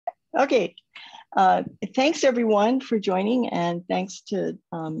Okay. Thanks everyone for joining, and thanks to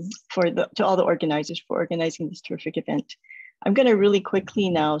all the organizers for organizing this terrific event. I'm going to really quickly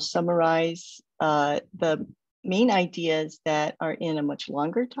now summarize the main ideas that are in a much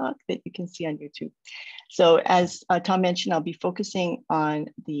longer talk that you can see on YouTube. So as Tom mentioned, I'll be focusing on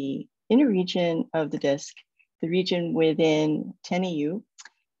the inner region of the disk, the region within 10 AU,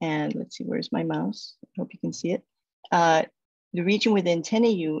 and let's see, where's my mouse? I hope you can see it. The region within 10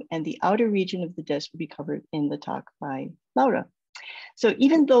 AU and the outer region of the disk will be covered in the talk by Laura. So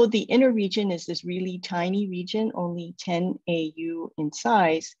even though the inner region is this really tiny region, only 10 AU in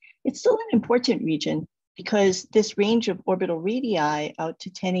size, it's still an important region because this range of orbital radii out to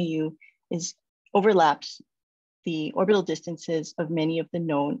 10 AU overlaps the orbital distances of many of the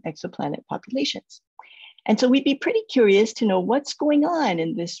known exoplanet populations. And so we'd be pretty curious to know what's going on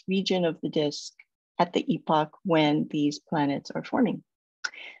in this region of the disk at the epoch when these planets are forming.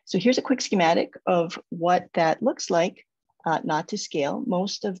 So here's a quick schematic of what that looks like, not to scale.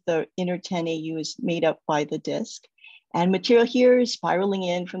 Most of the inner 10 AU is made up by the disk, and material here is spiraling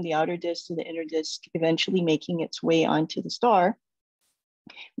in from the outer disk to the inner disk, eventually making its way onto the star,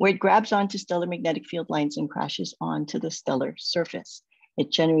 where it grabs onto stellar magnetic field lines and crashes onto the stellar surface.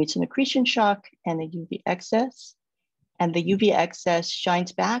 It generates an accretion shock and a UV excess. And the UV excess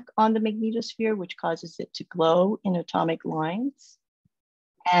shines back on the magnetosphere, which causes it to glow in atomic lines.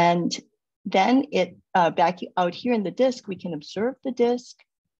 And then back out here in the disk, we can observe the disk,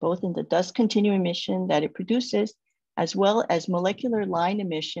 both in the dust continuum emission that it produces, as well as molecular line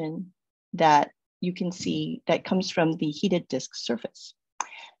emission that you can see that comes from the heated disk surface.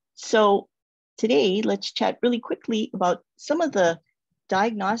 So today, let's chat really quickly about some of the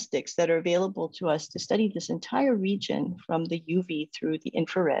diagnostics that are available to us to study this entire region from the UV through the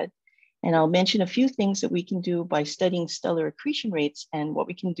infrared. And I'll mention a few things that we can do by studying stellar accretion rates and what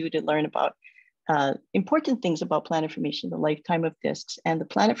we can do to learn about important things about planet formation, the lifetime of disks, and the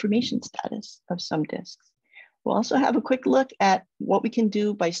planet formation status of some disks. We'll also have a quick look at what we can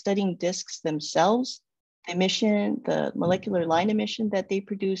do by studying disks themselves, the emission, the molecular line emission that they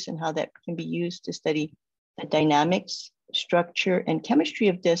produce, and how that can be used to study the dynamics, structure, and chemistry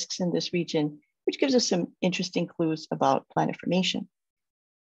of disks in this region, which gives us some interesting clues about planet formation.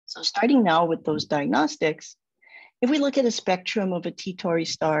 So starting now with those diagnostics, if we look at a spectrum of a T-Tauri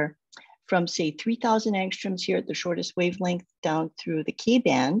star from say 3000 angstroms here at the shortest wavelength down through the K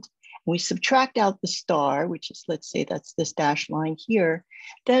band, and we subtract out the star, which is, let's say that's this dashed line here,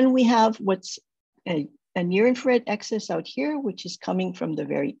 then we have what's a near infrared excess out here, which is coming from the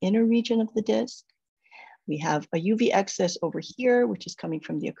very inner region of the disk. We have a UV excess over here, which is coming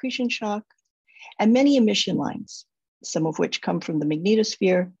from the accretion shock, and many emission lines, some of which come from the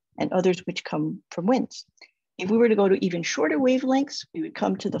magnetosphere and others which come from winds. If we were to go to even shorter wavelengths, we would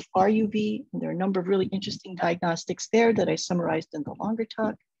come to the far UV, and there are a number of really interesting diagnostics there that I summarized in the longer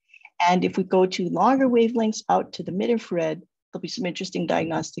talk. And if we go to longer wavelengths out to the mid-infrared, there'll be some interesting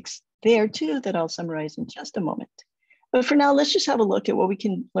diagnostics there too that I'll summarize in just a moment. But for now, let's just have a look at what we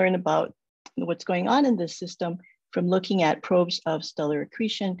can learn about what's going on in this system from looking at probes of stellar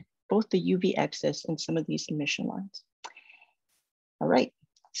accretion, both the UV excess and some of these emission lines. All right,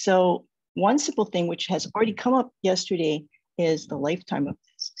 so one simple thing which has already come up yesterday is the lifetime of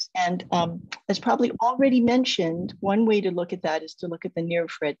disks. And as probably already mentioned, one way to look at that is to look at the near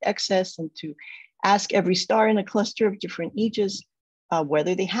infrared excess and to ask every star in a cluster of different ages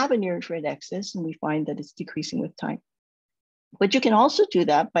whether they have a near infrared excess, and we find that it's decreasing with time. But you can also do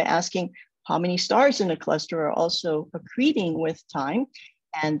that by asking how many stars in a cluster are also accreting with time,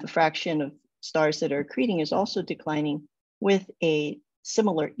 and the fraction of stars that are accreting is also declining with a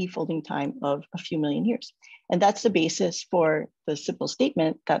similar e-folding time of a few million years. And that's the basis for the simple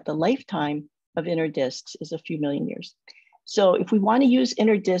statement that the lifetime of inner disks is a few million years. So if we want to use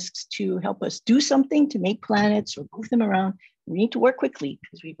inner disks to help us do something to make planets or move them around, we need to work quickly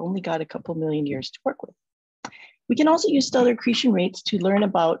because we've only got a couple million years to work with. We can also use stellar accretion rates to learn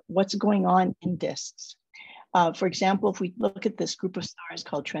about what's going on in disks. For example, if we look at this group of stars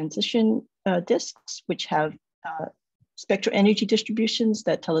called transition disks, which have spectral energy distributions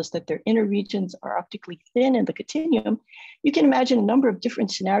that tell us that their inner regions are optically thin in the continuum, you can imagine a number of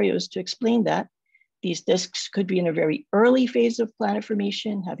different scenarios to explain that. These disks could be in a very early phase of planet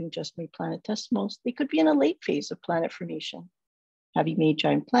formation, having just made planetesimals. They could be in a late phase of planet formation, having made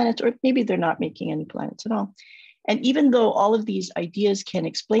giant planets, or maybe they're not making any planets at all. And even though all of these ideas can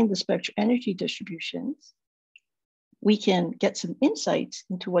explain the spectral energy distributions, we can get some insights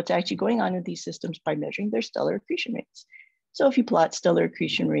into what's actually going on in these systems by measuring their stellar accretion rates. So if you plot stellar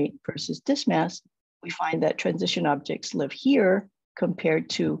accretion rate versus disk mass, we find that transition objects live here compared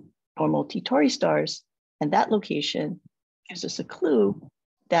to normal T-Tauri stars, and that location gives us a clue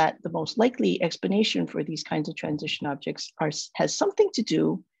that the most likely explanation for these kinds of transition objects has something to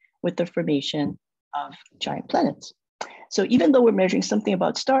do with the formation of giant planets. So even though we're measuring something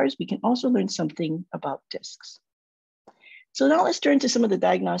about stars, we can also learn something about disks. So now let's turn to some of the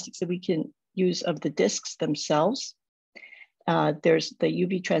diagnostics that we can use of the disks themselves. There's the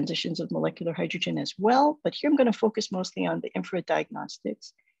UV transitions of molecular hydrogen as well, but here I'm going to focus mostly on the infrared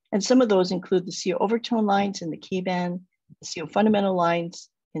diagnostics. And some of those include the CO overtone lines in the K band, the CO fundamental lines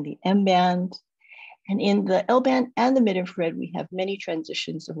in the M band. And in the L band and the mid-infrared, we have many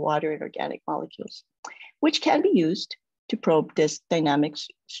transitions of water and organic molecules, which can be used to probe disk dynamics,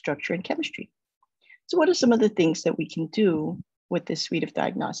 structure, and chemistry. So what are some of the things that we can do with this suite of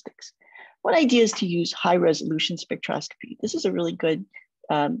diagnostics? One idea is to use high resolution spectroscopy. This is a really good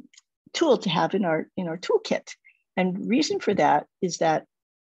tool to have in our toolkit. And reason for that is that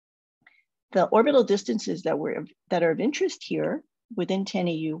the orbital distances that are of interest here within 10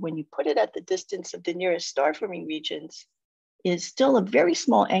 AU, when you put it at the distance of the nearest star forming regions, is still a very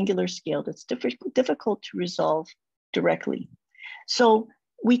small angular scale that's difficult to resolve directly. So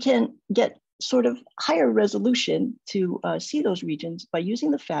we can get sort of higher resolution to see those regions by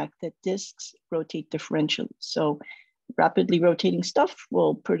using the fact that disks rotate differentially. So rapidly rotating stuff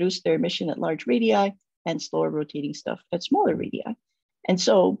will produce their emission at large radii and slower rotating stuff at smaller radii. And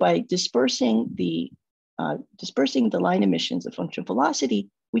so by dispersing the line emissions of function of velocity,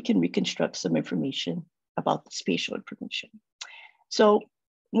 we can reconstruct some information about the spatial information. So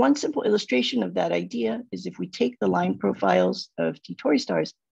one simple illustration of that idea is if we take the line profiles of T-Tauri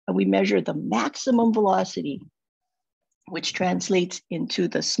stars and we measure the maximum velocity, which translates into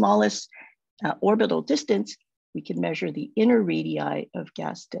the smallest orbital distance, we can measure the inner radii of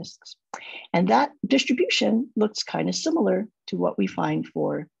gas disks. And that distribution looks kind of similar to what we find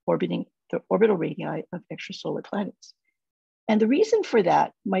for orbiting the orbital radii of extrasolar planets. And the reason for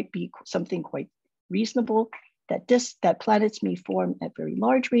that might be something quite reasonable, that planets may form at very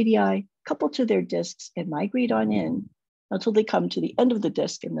large radii, couple to their disks and migrate on in until they come to the end of the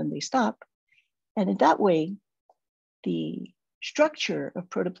disk and then they stop. And in that way, the structure of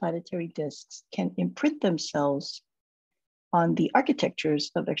protoplanetary disks can imprint themselves on the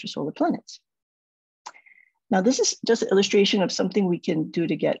architectures of extrasolar planets. Now, this is just an illustration of something we can do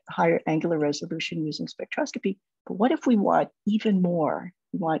to get higher angular resolution using spectroscopy. But what if we want even more?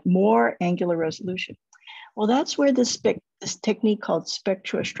 We want more angular resolution. Well, that's where this technique called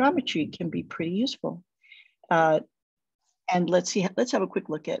spectroastrometry can be pretty useful. And let's have a quick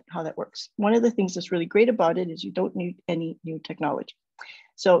look at how that works. One of the things that's really great about it is you don't need any new technology.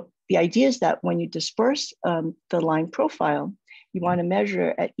 So the idea is that when you disperse the line profile, you want to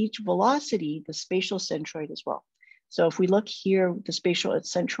measure at each velocity the spatial centroid as well. So if we look here, the spatial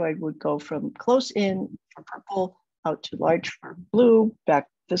centroid would go from close in for purple, out to large for blue, back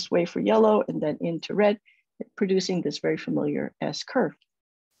this way for yellow, and then into red, producing this very familiar S curve.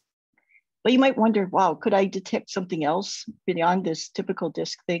 But you might wonder, wow, could I detect something else beyond this typical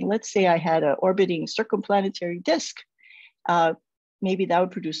disk thing? Let's say I had an orbiting circumplanetary disk. Maybe that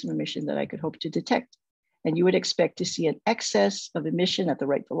would produce some emission that I could hope to detect. And you would expect to see an excess of emission at the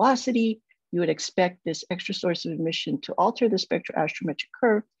right velocity. You would expect this extra source of emission to alter the spectroastrometric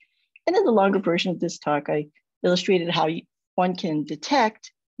curve. And in the longer version of this talk, I illustrated how one can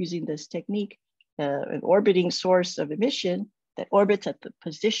detect, using this technique, an orbiting source of emission that orbits at the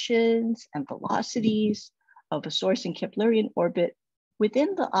positions and velocities of a source in Keplerian orbit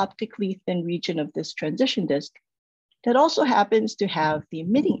within the optically thin region of this transition disk that also happens to have the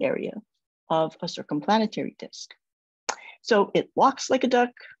emitting area of a circumplanetary disk. So it walks like a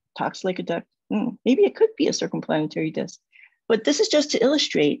duck, talks like a duck. Maybe it could be a circumplanetary disk. But this is just to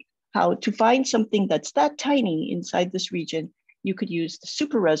illustrate how to find something that's that tiny inside this region, you could use the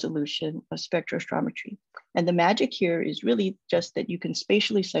super resolution of spectroastrometry. And the magic here is really just that you can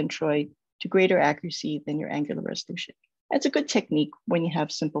spatially centroid to greater accuracy than your angular resolution. That's a good technique when you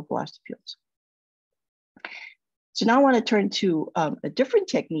have simple velocity fields. So now I want to turn to a different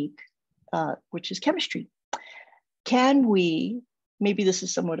technique, which is chemistry. Can we, maybe this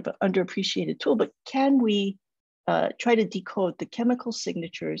is somewhat of an underappreciated tool, but can we try to decode the chemical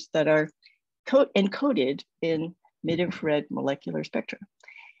signatures that are encoded in mid-infrared molecular spectra?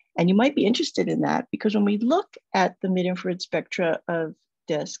 And you might be interested in that because when we look at the mid-infrared spectra of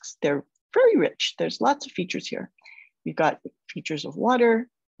disks, they're very rich. There's lots of features here. We've got features of water,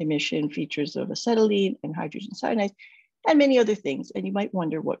 emission features of acetylene and hydrogen cyanide, and many other things. And you might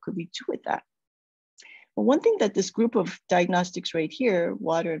wonder, what could we do with that? Well, one thing that this group of diagnostics right here,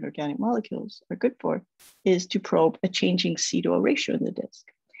 water and organic molecules, are good for is to probe a changing C to O ratio in the disk.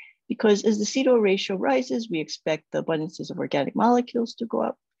 because as the C-to-O ratio rises, we expect the abundances of organic molecules to go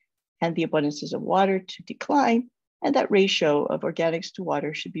up and the abundances of water to decline. And that ratio of organics to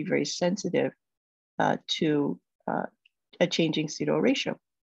water should be very sensitive to a changing C-to-O ratio.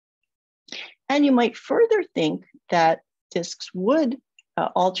 And you might further think that disks would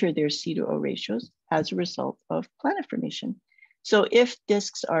alter their C-to-O ratios as a result of planet formation. So if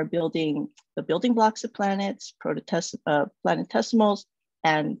disks are building the building blocks of planets, planetesimals,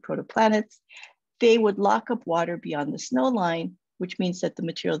 and protoplanets, they would lock up water beyond the snow line, which means that the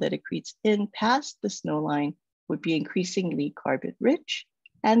material that accretes in past the snow line would be increasingly carbon rich,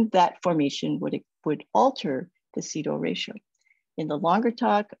 and that formation would alter the C-to-O ratio. In the longer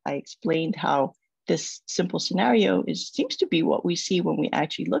talk, I explained how this simple scenario seems to be what we see when we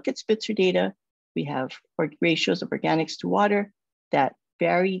actually look at Spitzer data. We have ratios of organics to water that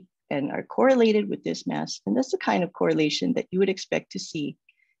vary and are correlated with this mass. And that's the kind of correlation that you would expect to see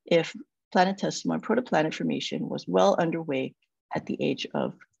if planetesimal and protoplanet formation was well underway at the age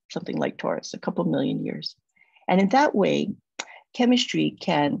of something like Taurus, a couple million years. And in that way, chemistry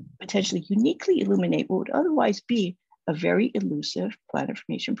can potentially uniquely illuminate what would otherwise be a very elusive planet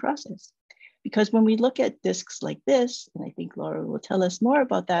formation process. Because when we look at disks like this, and I think Laura will tell us more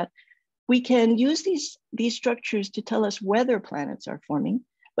about that, we can use these structures to tell us whether planets are forming.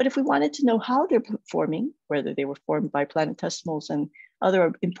 But if we wanted to know how they're forming, whether they were formed by planetesimals and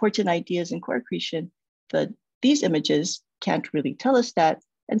other important ideas in core accretion, these images can't really tell us that.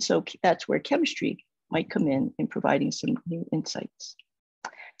 And so that's where chemistry might come in providing some new insights.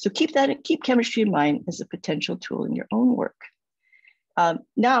 So keep chemistry in mind as a potential tool in your own work.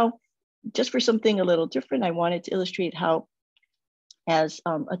 Now, just for something a little different, I wanted to illustrate how as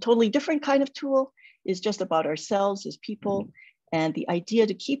a totally different kind of tool is just about ourselves as people, and the idea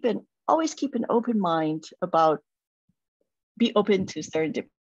to always keep an open mind be open to serendipity.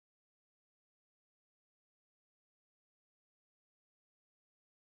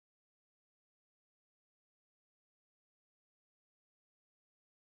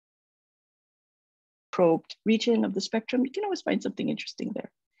 Probed region of the spectrum, you can always find something interesting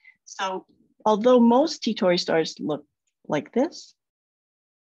there. So although most T-Tauri stars look like this,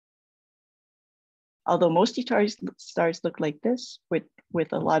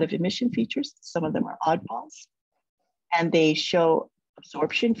 with a lot of emission features, some of them are oddballs, and they show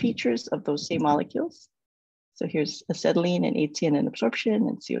absorption features of those same molecules. So here's acetylene and HCN in absorption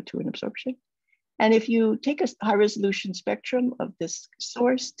and CO2 in absorption. And if you take a high resolution spectrum of this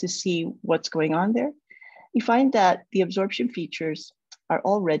source to see what's going on there, you find that the absorption features are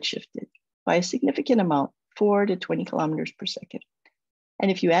all redshifted by a significant amount, 4 to 20 kilometers per second.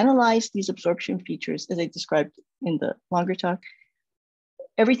 And if you analyze these absorption features, as I described in the longer talk,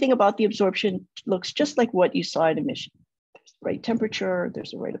 everything about the absorption looks just like what you saw in emission. There's the right temperature,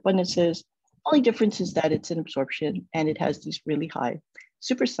 there's the right abundances. Only difference is that it's an absorption and it has these really high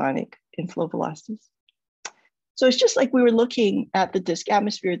supersonic inflow velocities. So it's just like we were looking at the disk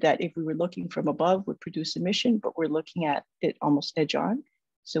atmosphere that if we were looking from above would produce emission, but we're looking at it almost edge on.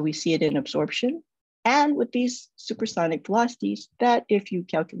 So we see it in absorption. And with these supersonic velocities, that if you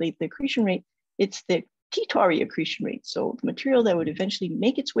calculate the accretion rate, it's the T-Tauri accretion rate. So the material that would eventually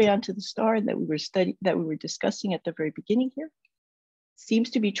make its way onto the star that we were discussing at the very beginning here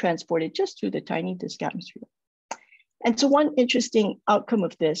seems to be transported just through the tiny disk atmosphere. And so one interesting outcome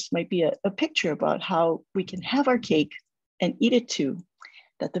of this might be a picture about how we can have our cake and eat it too,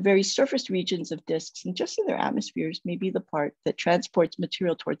 that the very surface regions of disks and just in their atmospheres may be the part that transports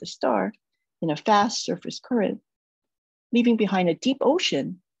material toward the star in a fast surface current, leaving behind a deep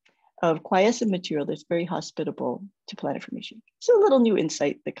ocean of quiescent material that's very hospitable to planet formation. So a little new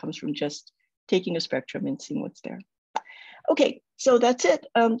insight that comes from just taking a spectrum and seeing what's there. Okay, so that's it,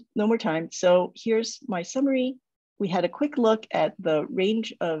 no more time. So here's my summary. We had a quick look at the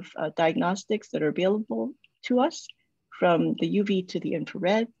range of diagnostics that are available to us from the UV to the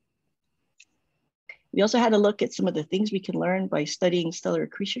infrared. We also had a look at some of the things we can learn by studying stellar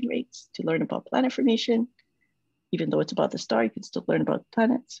accretion rates to learn about planet formation. Even though it's about the star, you can still learn about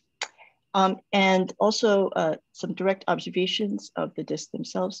planets. And also some direct observations of the disks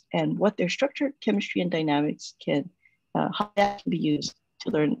themselves and what their structure, chemistry, and dynamics can, how that can be used to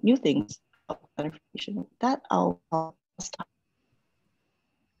learn new things about planet formation. With that, I'll stop.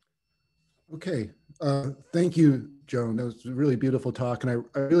 Okay, thank you, Joan. That was a really beautiful talk, and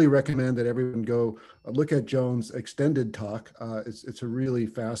I really recommend that everyone go look at Joan's extended talk. It's a really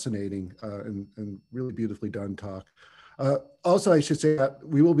fascinating and really beautifully done talk. Also, I should say that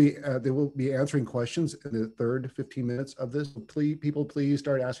they will be answering questions in the third 15 minutes of this. Please, people, please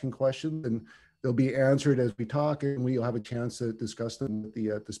start asking questions, and they'll be answered as we talk, and we'll have a chance to discuss them with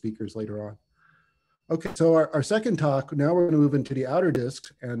the speakers later on. Okay, so our second talk, now we're going to move into the outer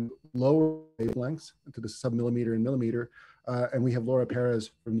disks and lower wavelengths, to the sub-millimeter and millimeter. And we have Laura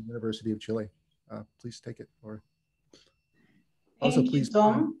Perez from the University of Chile. Please take it, Laura. Also, Thank please. you,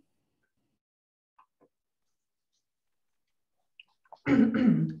 Tom.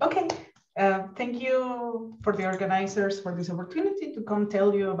 Okay, thank you for the organizers for this opportunity to come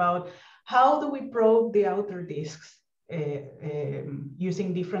tell you about how do we probe the outer disks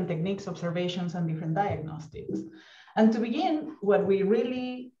using different techniques, observations, and different diagnostics. And to begin, what we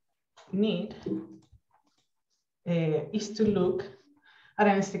really need is to look at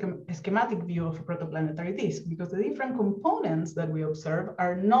a schematic view of a protoplanetary disk, because the different components that we observe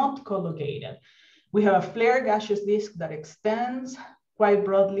are not collocated. We have a flare gaseous disk that extends quite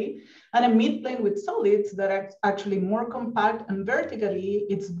broadly, and a midplane with solids that are actually more compact, and vertically,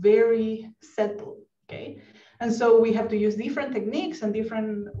 it's very settled, okay? And so we have to use different techniques and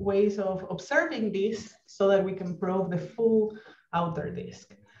different ways of observing this so that we can probe the full outer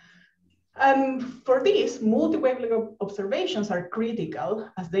disk. And for this, multi-wavelength observations are critical,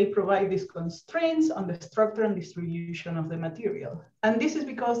 as they provide these constraints on the structure and distribution of the material. And this is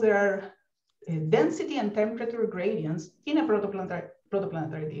because there are density and temperature gradients in a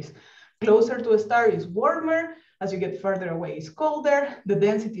protoplanetary disk. Closer to a star is warmer. As you get further away, it's colder. The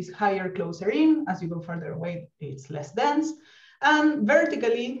density is higher closer in. As you go further away, it's less dense. And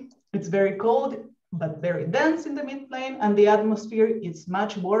vertically, it's very cold, but very dense in the midplane. And the atmosphere is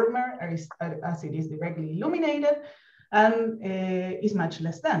much warmer as it is directly illuminated, and is much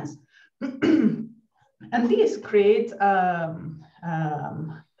less dense. And this creates a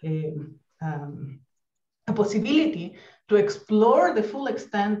possibility to explore the full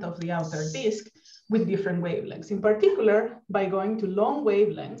extent of the outer disk with different wavelengths. In particular, by going to long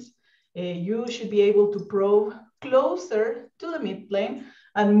wavelengths, you should be able to probe closer to the midplane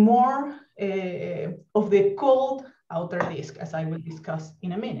and more of the cold outer disk, as I will discuss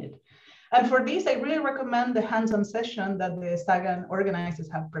in a minute. And for this, I really recommend the hands-on session that the Sagan organizers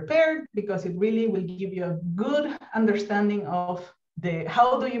have prepared, because it really will give you a good understanding of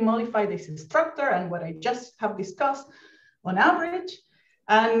how do you modify this structure and what I just have discussed on average,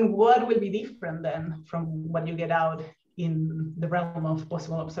 and what will be different then from what you get out in the realm of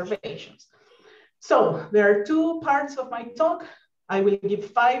possible observations. So there are two parts of my talk. I will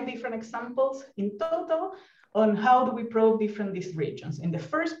give 5 different examples in total on how do we probe different disk regions. In the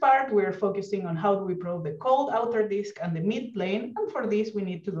first part, we're focusing on how do we probe the cold outer disk and the midplane, and for this, we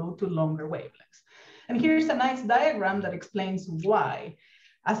need to go to longer wavelengths. And here's a nice diagram that explains why.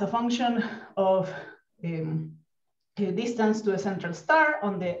 As a function of distance to a central star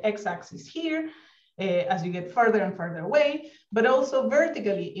on the x-axis here, as you get further and further away, but also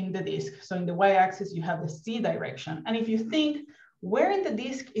vertically in the disk. So in the y-axis, you have the z direction. And if you think, where in the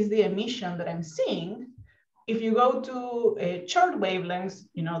disk is the emission that I'm seeing? If you go to short wavelengths,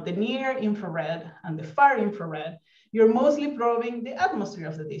 you know, the near infrared and the far infrared, you're mostly probing the atmosphere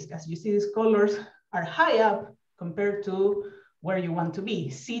of the disk. As you see, these colors are high up compared to where you want to be,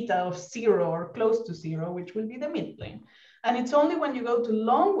 zeta of 0 or close to 0, which will be the midplane. And it's only when you go to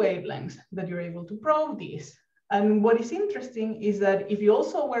long wavelengths that you're able to probe these. And what is interesting is that if you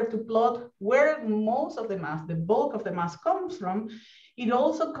also were to plot where most of the mass, the bulk of the mass comes from, it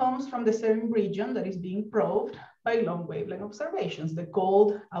also comes from the same region that is being probed by long wavelength observations, the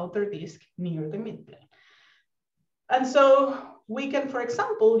cold outer disk near the midplane. And so we can, for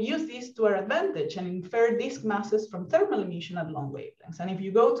example, use this to our advantage and infer disk masses from thermal emission at long wavelengths. And if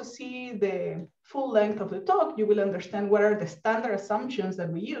you go to see the full length of the talk, you will understand what are the standard assumptions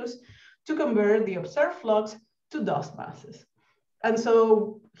that we use to convert the observed flux to dust masses. And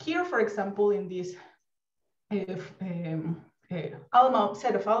so here, for example, in this set of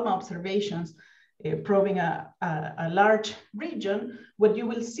ALMA observations, probing a large region, what you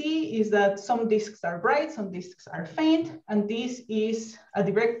will see is that some disks are bright, some disks are faint, and this is a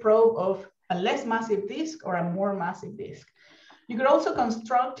direct probe of a less massive disk or a more massive disk. You could also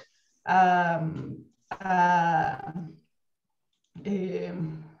construct a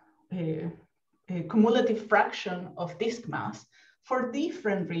cumulative fraction of disk mass for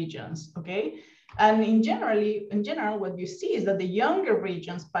different regions, okay? And in general, what you see is that the younger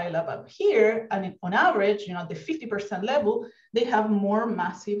regions pile up here, and on average, you know, the 50% level, they have more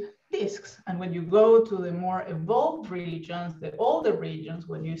massive disks. And when you go to the more evolved regions, the older regions,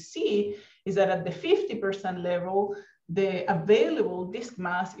 what you see is that at the 50% level, the available disk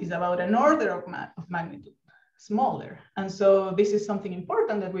mass is about an order of magnitude smaller. And so this is something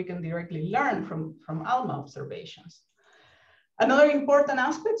important that we can directly learn from ALMA observations. Another important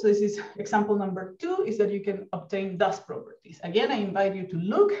aspect, so this is example number 2, is that you can obtain dust properties. Again, I invite you to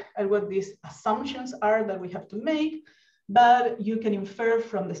look at what these assumptions are that we have to make, but you can infer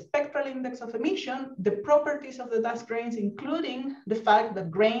from the spectral index of emission the properties of the dust grains, including the fact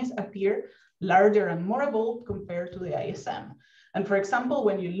that grains appear larger and more evolved compared to the ISM. And for example,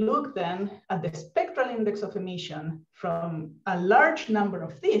 when you look then at the spectral index of emission from a large number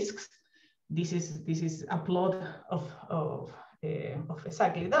of disks, this is a plot of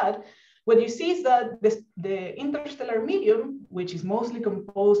exactly that. What you see is that the interstellar medium, which is mostly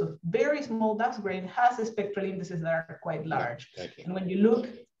composed of very small dust grain, has spectral indices that are quite large. And when you look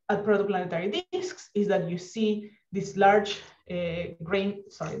at protoplanetary disks, is that you see these large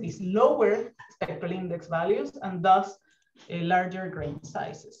these lower spectral index values, and thus larger grain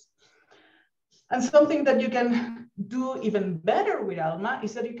sizes. And something that you can do even better with ALMA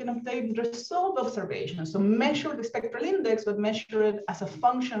is that you can obtain resolved observations. So measure the spectral index, but measure it as a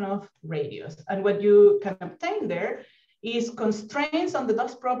function of radius. And what you can obtain there is constraints on the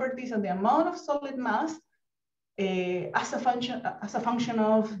dust properties and the amount of solid mass as a function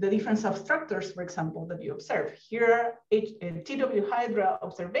of the different substructures, for example, that you observe. Here are TW Hydra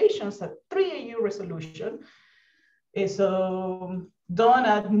observations at 3 AU resolution. So done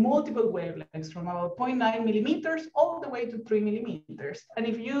at multiple wavelengths from about 0.9 millimeters all the way to 3 millimeters. And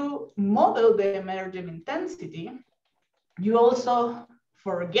if you model the emergent intensity, you also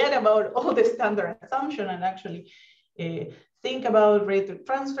forget about all the standard assumption and actually think about rate of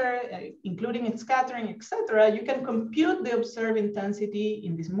transfer, including its scattering, etc. You can compute the observed intensity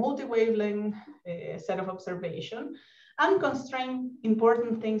in this multi-wavelength set of observation and constrain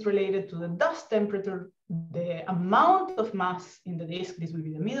important things related to the dust temperature, the amount of mass in the disk, this will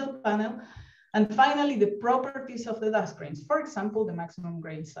be the middle panel, and finally the properties of the dust grains, for example, the maximum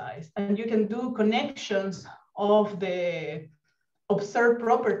grain size. And you can do connections of the observed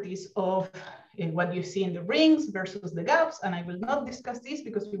properties of what you see in the rings versus the gaps, and I will not discuss this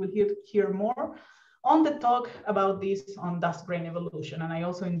because we will hear more on the talk about this on dust grain evolution. And I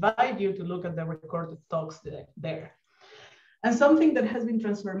also invite you to look at the recorded talks there. And something that has been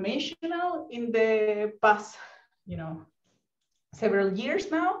transformational in the past, several years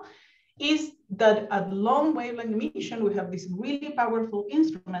now, is that at long wavelength emission, we have this really powerful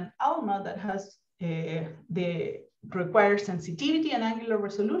instrument, ALMA, that has requires sensitivity and angular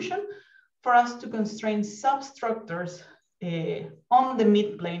resolution for us to constrain substructures on the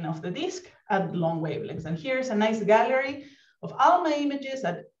midplane of the disk at long wavelengths. And here's a nice gallery of ALMA images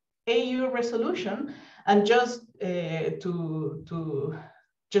at AU resolution. And just to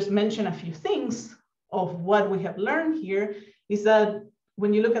just mention a few things of what we have learned here is that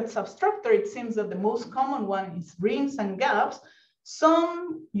when you look at substructure, it seems that the most common one is rings and gaps.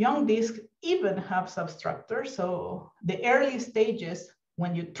 Some young disks even have substructure. So the early stages,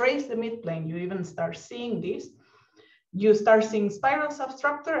 when you trace the midplane, you even start seeing this. You start seeing spiral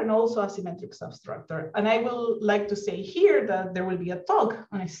substructure and also asymmetric substructure. And I will like to say here that there will be a talk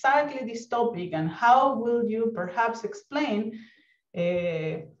on exactly this topic and how will you perhaps explain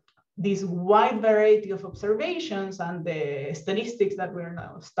this wide variety of observations and the statistics that we're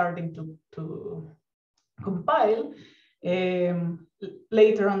now starting to compile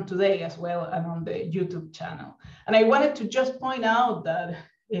later on today as well and on the YouTube channel. And I wanted to just point out that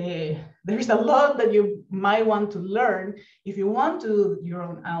there's a lot that you might want to learn if you want to do your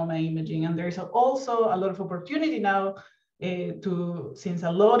own ALMA imaging. And there's also a lot of opportunity now since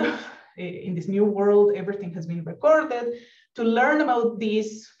a lot of, in this new world, everything has been recorded, to learn about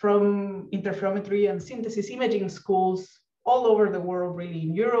this from interferometry and synthesis imaging schools all over the world, really,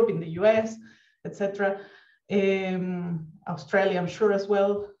 in Europe, in the US, etc. Australia, I'm sure as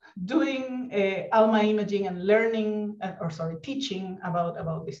well, doing ALMA imaging and learning, teaching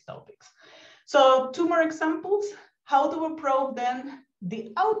about these topics. So 2 more examples. How do we probe then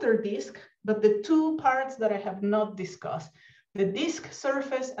the outer disk, but the 2 parts that I have not discussed, the disk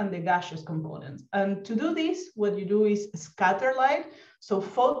surface and the gaseous components. And to do this, what you do is scatter light. So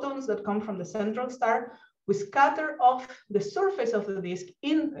photons that come from the central star, we scatter off the surface of the disk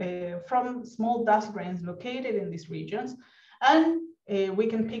from small dust grains located in these regions. And we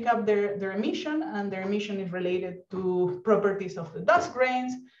can pick up their emission, and their emission is related to properties of the dust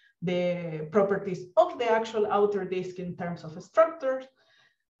grains, the properties of the actual outer disk in terms of structures.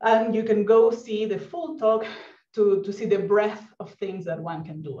 And you can go see the full talk to see the breadth of things that one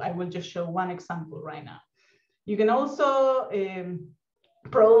can do. I will just show one example right now. You can also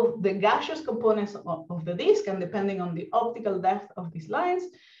probe the gaseous components of the disk, and depending on the optical depth of these lines,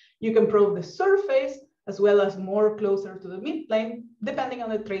 you can probe the surface as well as more closer to the midplane, depending on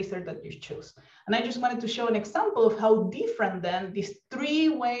the tracer that you choose. And I just wanted to show an example of how different then these three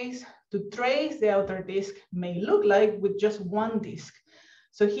ways to trace the outer disk may look like with just one disk.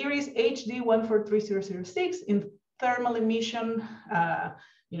 So here is HD 143006 in thermal emission,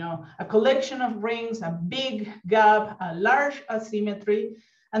 a collection of rings, a big gap, a large asymmetry.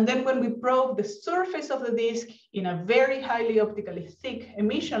 And then when we probe the surface of the disk in a very highly optically thick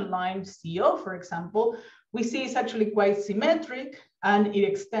emission line, CO, for example, we see it's actually quite symmetric and it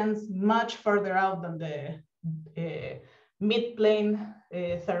extends much further out than the mid-plane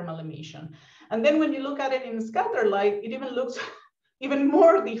thermal emission. And then when you look at it in scatter light, it even looks even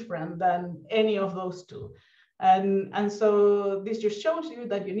more different than any of those two. And so this just shows you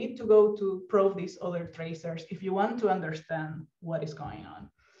that you need to go to probe these other tracers if you want to understand what is going on.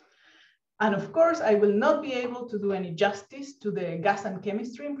 And of course, I will not be able to do any justice to the gas and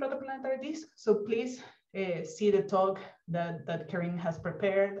chemistry in protoplanetary disk. So please see the talk that Karin has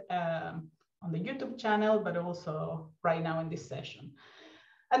prepared on the YouTube channel, but also right now in this session.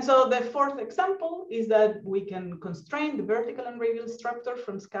 And so the fourth example is that we can constrain the vertical and radial structure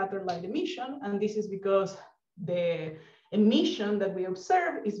from scatter light emission. And this is because the emission that we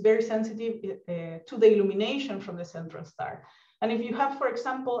observe is very sensitive to the illumination from the central star. And if you have, for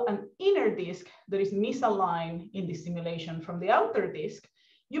example, an inner disk that is misaligned in the simulation from the outer disk,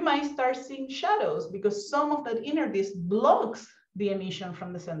 you might start seeing shadows because some of that inner disk blocks the emission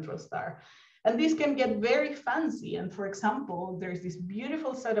from the central star. And this can get very fancy. And for example, there's this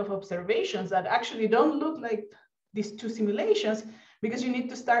beautiful set of observations that actually don't look like these two simulations because you need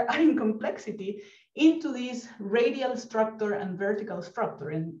to start adding complexity into this radial structure and vertical structure.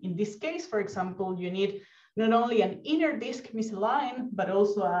 And in this case, for example, you need not only an inner disk misaligned, but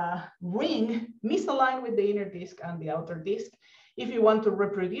also a ring misaligned with the inner disk and the outer disk. If you want to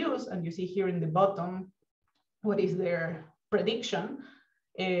reproduce, and you see here in the bottom, what is their prediction.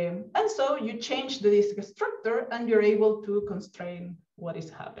 And so you change the disk structure and you're able to constrain what is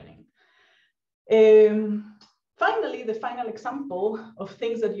happening. Finally, the final example of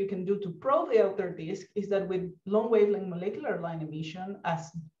things that you can do to probe the outer disk is that with long wavelength molecular line emission,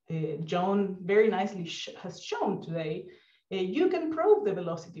 as Joan very nicely has shown today, you can probe the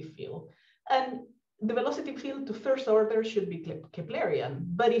velocity field. And the velocity field to first order should be Keplerian.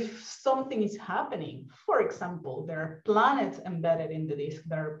 But if something is happening, for example, there are planets embedded in the disk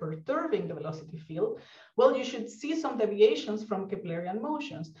that are perturbing the velocity field, well, you should see some deviations from Keplerian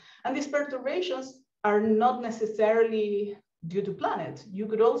motions. And these perturbations are not necessarily due to planets. You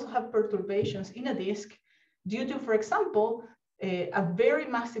could also have perturbations in a disk due to, for example, a very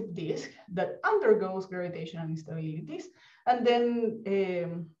massive disk that undergoes gravitational instabilities. And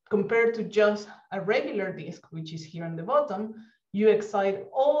then compared to just a regular disk, which is here on the bottom, you excite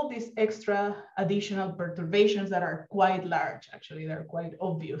all these extra additional perturbations that are quite large. Actually, they're quite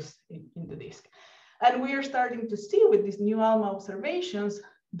obvious in the disk. And we are starting to see with these new ALMA observations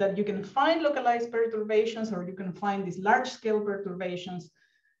that you can find localized perturbations or you can find these large scale perturbations,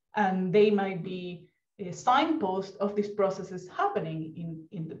 and they might be a signpost of these processes happening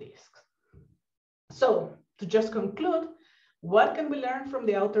in the disks. So to just conclude, what can we learn from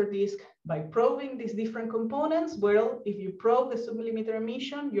the outer disk by probing these different components? Well, if you probe the submillimeter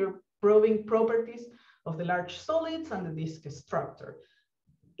emission, you're probing properties of the large solids and the disk structure.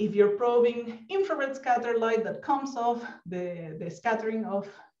 If you're probing infrared scatter light that comes off the scattering of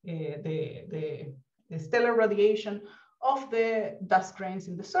the stellar radiation of the dust grains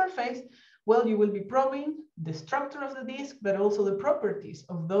in the surface, well, you will be probing the structure of the disk, but also the properties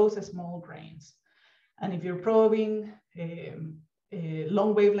of those small grains. And if you're probing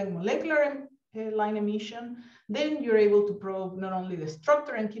long wavelength molecular line emission, then you're able to probe not only the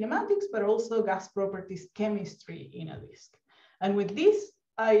structure and kinematics, but also gas properties chemistry in a disk. And with this,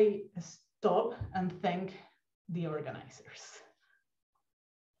 I stop and thank the organizers.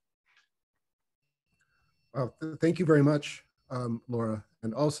 Well, thank you very much, Laura.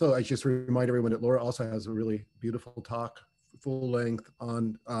 And also, I just remind everyone that Laura also has a really beautiful talk, full length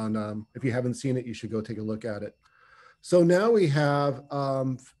on if you haven't seen it, you should go take a look at it. So now we have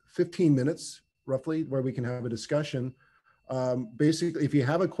 15 minutes roughly where we can have a discussion. Basically, if you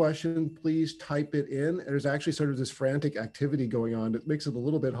have a question, please type it in. There's actually sort of this frantic activity going on that makes it a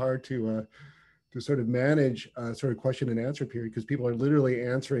little bit hard to sort of manage sort of question and answer period because people are literally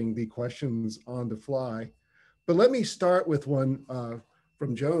answering the questions on the fly. But let me start with one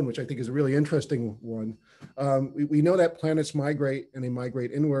from Joan, which I think is a really interesting one. We know that planets migrate and they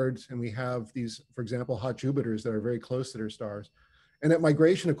migrate inwards, and we have these, for example, hot Jupiters that are very close to their stars. And that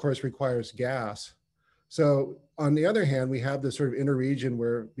migration, of course, requires gas. So on the other hand, we have this sort of inner region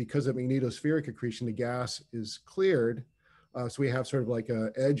where, because of magnetospheric accretion, the gas is cleared. So we have sort of like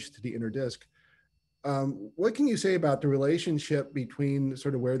an edge to the inner disk. What can you say about the relationship between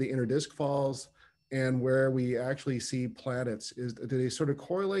sort of where the inner disk falls and where we actually see planets? Do they sort of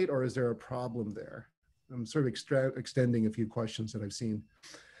correlate, or is there a problem there? I'm sort of extending a few questions that I've seen.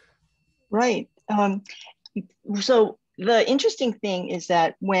 Right. So the interesting thing is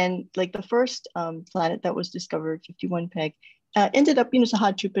that when, like, the first planet that was discovered, 51 Peg, ended up, it's a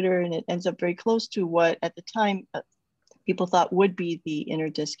hot Jupiter, and it ends up very close to what at the time people thought would be the inner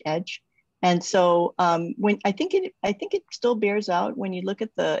disk edge. And so when I think it still bears out when you look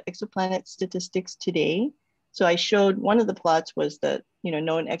at the exoplanet statistics today. So I showed, one of the plots was the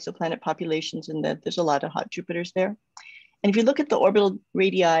known exoplanet populations, and that there's a lot of hot Jupiters there. And if you look at the orbital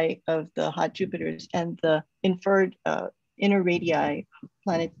radii of the hot Jupiters and the inferred inner radii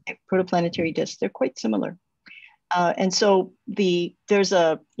protoplanetary disks, they're quite similar. And so there's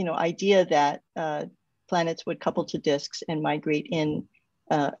a idea that planets would couple to disks and migrate in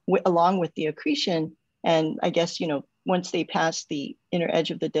along with the accretion. And I guess, once they pass the inner edge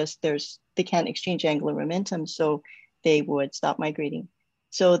of the disk, they can't exchange angular momentum, so they would stop migrating.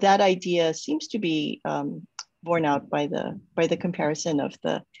 So that idea seems to be borne out by the comparison of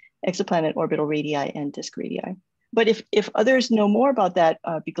the exoplanet orbital radii and disk radii. But if others know more about that,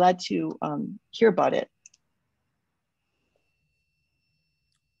 I'd be glad to hear about it.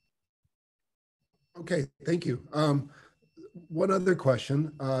 Okay, thank you. One other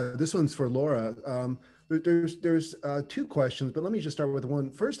question. This one's for Laura. There's two questions, but let me just start with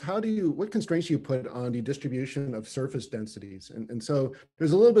one. First, what constraints do you put on the distribution of surface densities? And so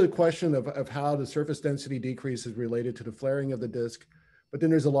there's a little bit of question of how the surface density decrease is related to the flaring of the disk, but then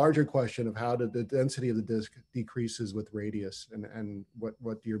there's a larger question of how the density of the disk decreases with radius, and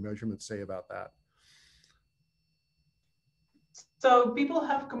what do your measurements say about that? So people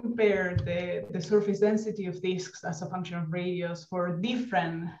have compared the surface density of disks as a function of radius for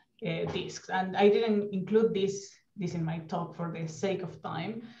different disks. And I didn't include this in my talk for the sake of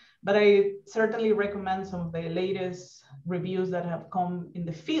time, but I certainly recommend some of the latest reviews that have come in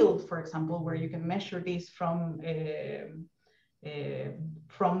the field, for example, where you can measure this from the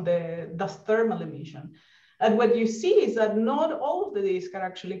dust thermal emission. And what you see is that not all of the disks are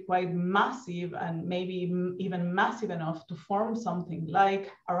actually quite massive, and maybe even massive enough to form something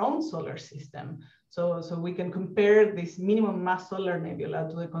like our own solar system. So we can compare this minimum mass solar nebula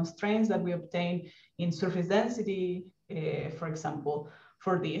to the constraints that we obtain in surface density, for example,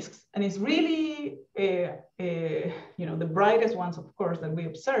 for disks. And it's really, the brightest ones, of course, that we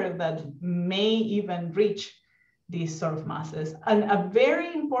observe that may even reach these sort of masses. And a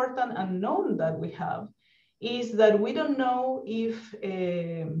very important unknown that we have is that we don't know if,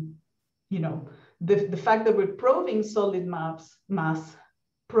 the fact that we're probing solid mass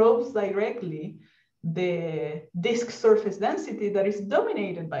probes directly the disk surface density that is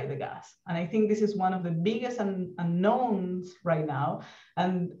dominated by the gas. And I think this is one of the biggest unknowns right now.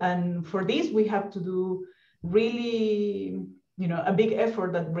 And for this, we have to do really, a big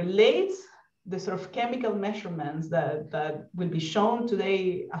effort that relates the sort of chemical measurements that will be shown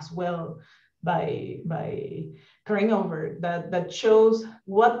today as well by carrying over, that shows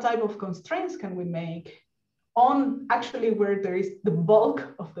what type of constraints can we make on actually where there is the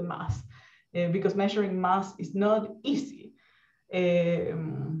bulk of the mass, because measuring mass is not easy,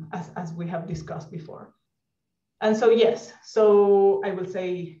 as we have discussed before. And so, yes, so I will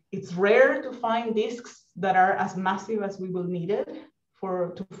say it's rare to find disks that are as massive as we will need it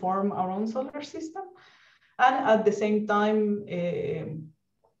to form our own solar system. And at the same time,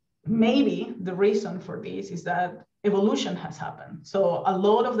 maybe the reason for this is that evolution has happened. So a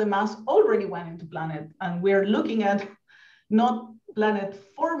lot of the mass already went into planet, and we're looking at not planet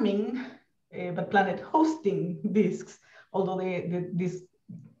forming, but planet hosting disks. Although these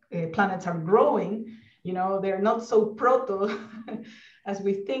planets are growing, they're not so proto as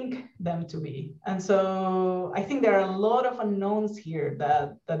we think them to be. And so I think there are a lot of unknowns here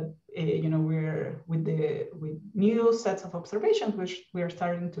that we're with new sets of observations, which we're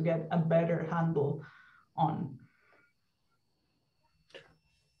starting to get a better handle on.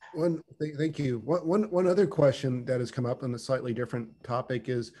 Thank you. One other question that has come up on a slightly different topic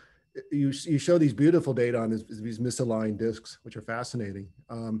is, you show these beautiful data on these misaligned disks, which are fascinating.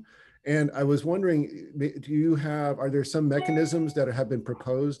 And I was wondering, are there some mechanisms that have been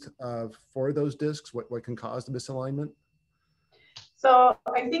proposed for those disks? What can cause the misalignment? So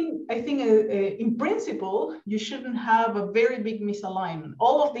I think in principle, you shouldn't have a very big misalignment.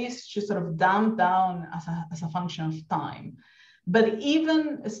 All of these should sort of damp down as a function of time. But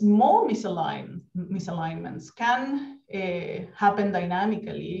even small misalignments can happen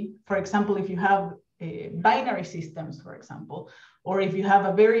dynamically. For example, if you have binary systems, for example, or if you have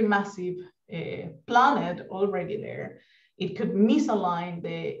a very massive planet already there, it could misalign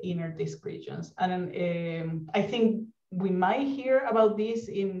the inner disk regions. And I think we might hear about this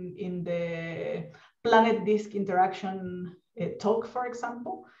in the planet disk interaction talk, for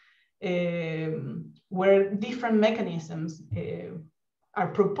example, where different mechanisms are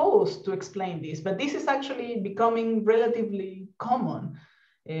proposed to explain this. But this is actually becoming relatively common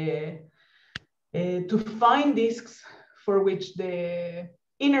to find disks for which the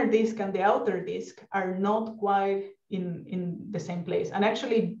inner disk and the outer disk are not quite in the same place. And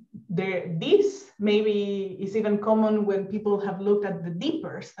actually, this maybe is even common when people have looked at the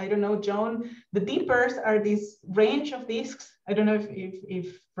deepers. I don't know, Joan, the deepers are this range of disks. I don't know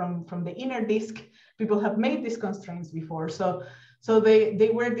if from the inner disk, people have made these constraints before. So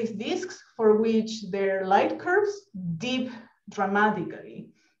they were these disks for which their light curves dip dramatically.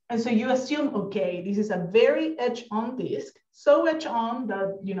 And so you assume, okay, this is a very edge-on disk, so edge-on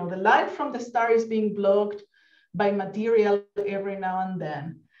that the light from the star is being blocked by material every now and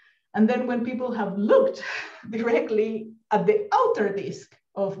then. And then when people have looked directly at the outer disk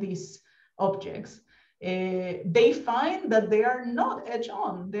of these objects, they find that they are not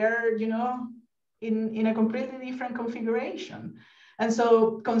edge-on. They're in a completely different configuration. And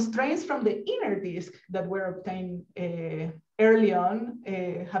so constraints from the inner disk that were obtained early on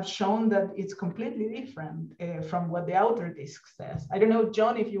have shown that it's completely different from what the outer disk says. I don't know,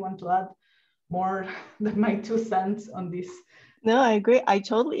 Joan, if you want to add more than my 2 cents on this. No, I agree. I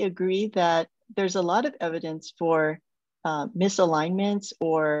totally agree that there's a lot of evidence for misalignments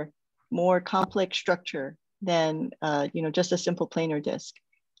or more complex structure than just a simple planar disk.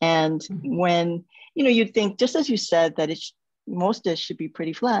 And when you'd think, just as you said, that most disks should be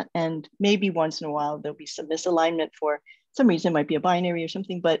pretty flat, and maybe once in a while there'll be some misalignment for some reason, it might be a binary or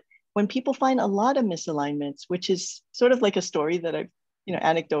something. But when people find a lot of misalignments, which is sort of like a story that I've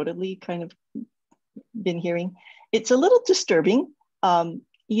anecdotally kind of been hearing, it's a little disturbing.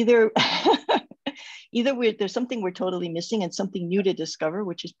 Either there's something we're totally missing and something new to discover,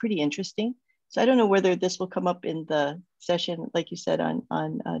 which is pretty interesting. So I don't know whether this will come up in the session, like you said,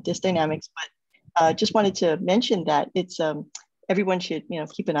 on disk dynamics, but just wanted to mention that it's everyone should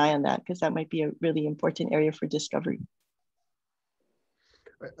keep an eye on that, because that might be a really important area for discovery.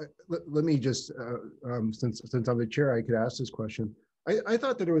 Let me just, since I'm the chair, I could ask this question. I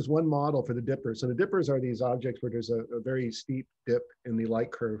thought that there was one model for the dippers. So the dippers are these objects where there's a very steep dip in the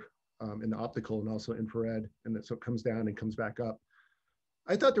light curve in the optical and also infrared, and so it comes down and comes back up.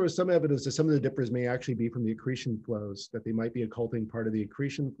 I thought there was some evidence that some of the dippers may actually be from the accretion flows, that they might be occulting part of the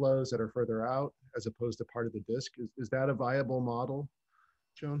accretion flows that are further out as opposed to part of the disk. Is that a viable model,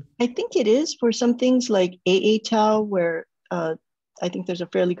 Joan? I think it is for some things like AA tau, where I think there's a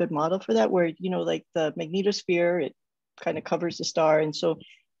fairly good model for that, where, like the magnetosphere, it kind of covers the star. And so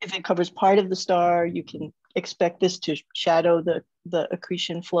if it covers part of the star, you can expect this to shadow the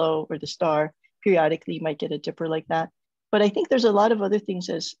accretion flow or the star. Periodically, you might get a dipper like that. But I think there's a lot of other things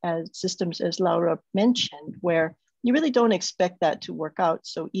as systems, as Laura mentioned, where you really don't expect that to work out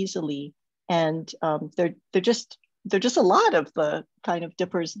so easily. And they're just a lot of the kind of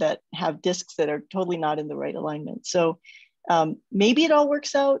dippers that have disks that are totally not in the right alignment. So maybe it all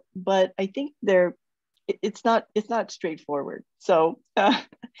works out, but I think it's not straightforward. So I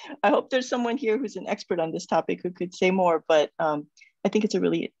hope there's someone here who's an expert on this topic who could say more, but I think it's a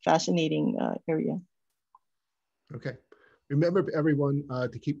really fascinating area. Okay. Remember, everyone,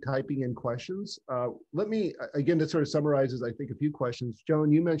 to keep typing in questions. Let me, again, that sort of summarizes, I think, a few questions.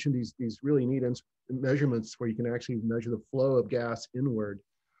 Joan, you mentioned these really neat measurements where you can actually measure the flow of gas inward.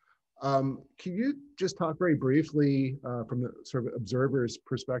 Can you just talk very briefly from the sort of observer's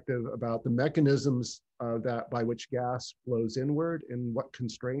perspective about the mechanisms by which gas flows inward and what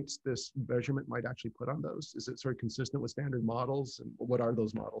constraints this measurement might actually put on those? Is it sort of consistent with standard models, and what are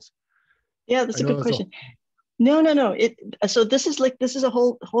those models? Yeah, that's a good question. No. So this is a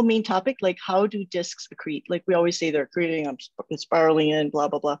whole main topic, like how do disks accrete? Like we always say they're accreting, spiraling in, blah,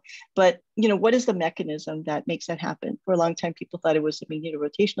 blah, blah. But, what is the mechanism that makes that happen? For a long time, people thought it was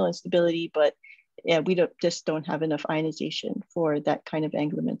magnetorotational instability, but yeah, we just don't have enough ionization for that kind of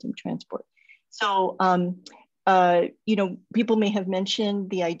angular momentum transport. So, people may have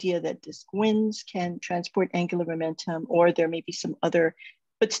mentioned the idea that disk winds can transport angular momentum, or there may be some other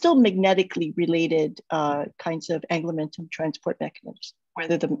but still magnetically related kinds of angular momentum transport mechanisms.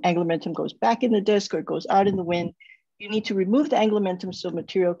 Whether the angular momentum goes back in the disk or goes out in the wind, you need to remove the angular momentum so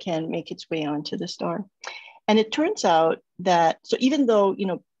material can make its way onto the star. And it turns out that, so even though,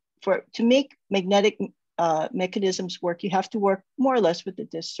 to make magnetic mechanisms work, you have to work more or less with the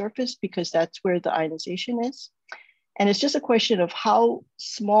disk surface because that's where the ionization is. And it's just a question of how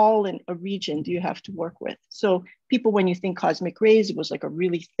small in a region do you have to work with. So people, when you think cosmic rays, it was like a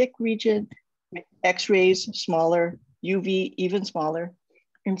really thick region, X-rays, smaller, UV, even smaller.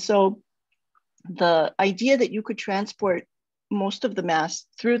 And so the idea that you could transport most of the mass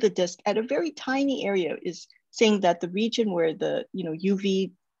through the disk at a very tiny area is saying that the region where the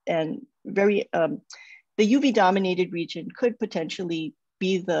UV and the UV dominated region could potentially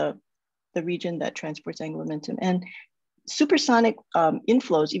be the region that transports angular momentum. And supersonic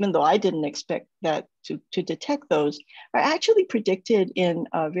inflows, even though I didn't expect that to detect those, are actually predicted in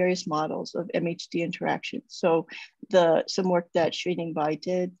various models of MHD interactions. So some work that Shuining Bai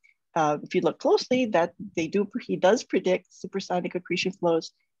did, if you look closely, that he does predict supersonic accretion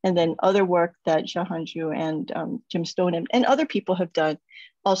flows. And then other work that Xia Hanju and Jim Stone and other people have done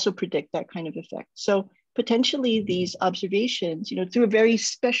also predict that kind of effect. So potentially these observations, through a very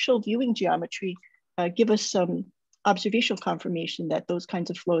special viewing geometry, give us some observational confirmation that those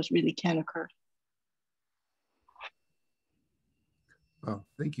kinds of flows really can occur. Oh,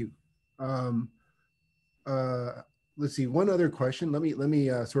 thank you. Let's see, one other question. Let me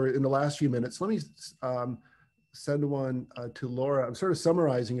sort of in the last few minutes, let me send one to Laura. I'm sort of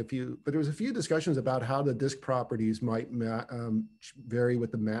summarizing a few, but there was a few discussions about how the disk properties might vary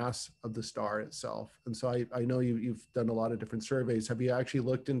with the mass of the star itself. And so I know you've done a lot of different surveys. Have you actually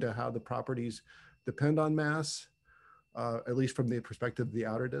looked into how the properties depend on mass, at least from the perspective of the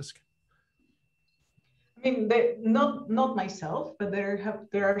outer disk? I mean, not myself, but there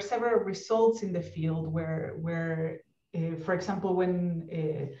are several results in the field where for example,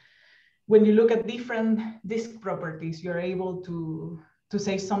 when you look at different disk properties, you're able to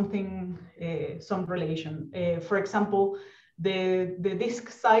say something, some relation. For example, the disk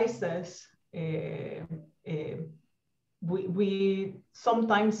sizes, we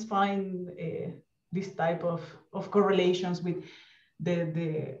sometimes find this type of correlations with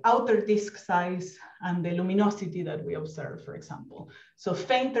the outer disk size and the luminosity that we observe, for example. So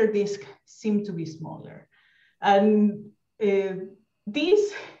fainter disks seem to be smaller. And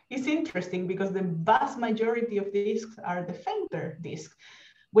this is interesting because the vast majority of disks are the fainter disks.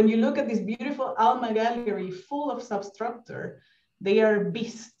 When you look at this beautiful ALMA gallery full of substructure, they are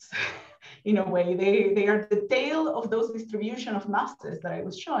beasts in a way. They are the tail of those distribution of masses that I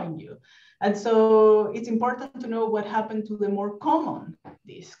was showing you. And so it's important to know what happened to the more common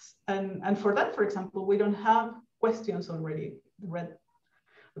disks. And for that, for example, we don't have questions already.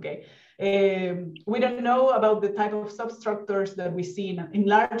 Okay. We don't know about the type of substructures that we see in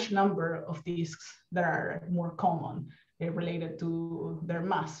large number of disks that are more common related to their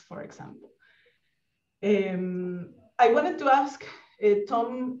mass, for example. I wanted to ask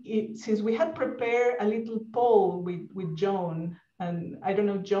Tom, since we had prepared a little poll with Joan, and I don't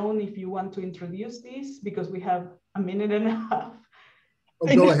know, Joan, if you want to introduce this, because we have a minute and a half.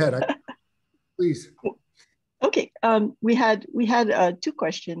 Oh, go ahead, please. Okay, we had two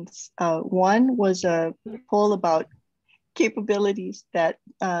questions. One was a poll about capabilities that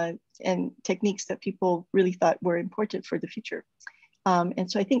and techniques that people really thought were important for the future.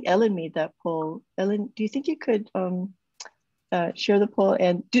 And so I think Ellen made that poll. Ellen, do you think you could share the poll?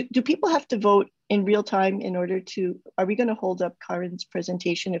 And do people have to vote in real time in order to, are we gonna hold up Karin's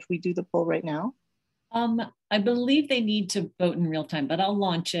presentation if we do the poll right now? I believe they need to vote in real time, but I'll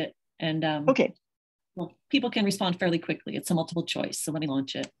launch it and okay. Well, people can respond fairly quickly. It's a multiple choice, so let me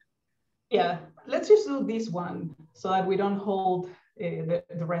launch it. Yeah, let's just do this one so that we don't hold the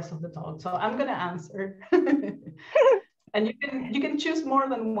rest of the talk. So I'm gonna answer. And you can choose more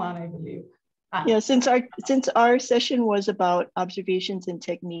than one, I believe. Yeah, since our session was about observations and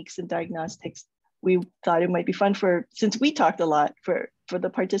techniques and diagnostics, we thought it might be fun since we talked a lot, for the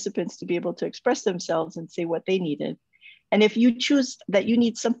participants to be able to express themselves and say what they needed. And if you choose that you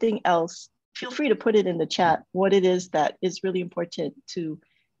need something else, feel free to put it in the chat, what it is that is really important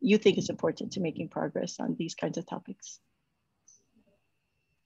you think is important to making progress on these kinds of topics.